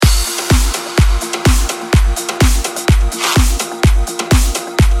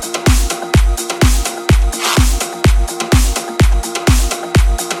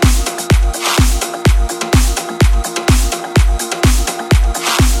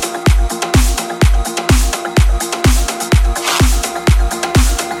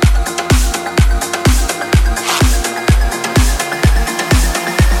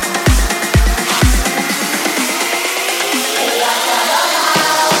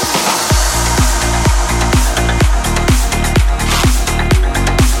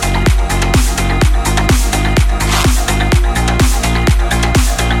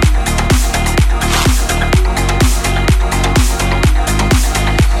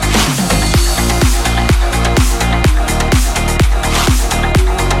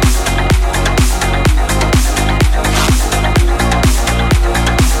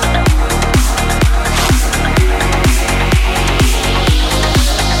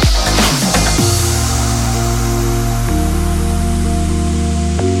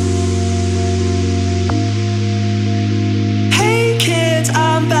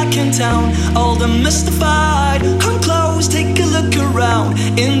in town, all them mystified. Come close, take a look around.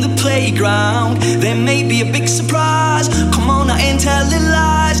 In the playground, there may be a big surprise. Come on, I ain't telling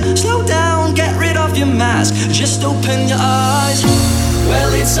lies. Slow down, get rid of your mask. Just open your eyes.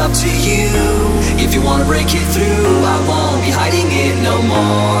 Well, it's up to you. If you wanna break it through, I won't be hiding it no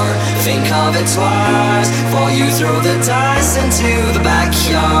more. Think of it twice before you throw the dice into the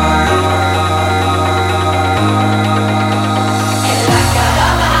backyard.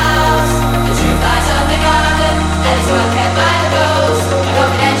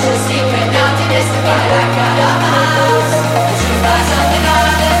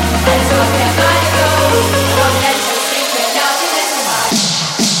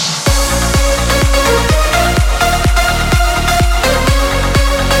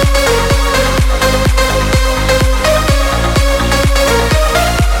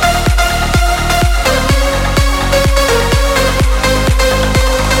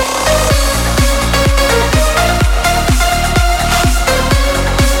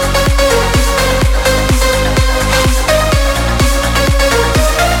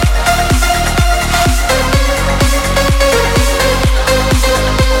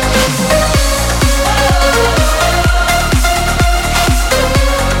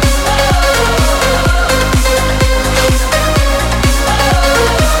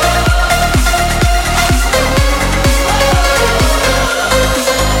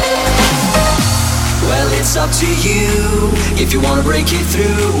 It's up to you. If you wanna break it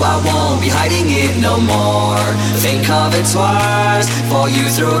through, I won't be hiding it no more. Think of it twice before you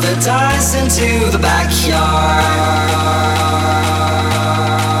throw the dice into the backyard.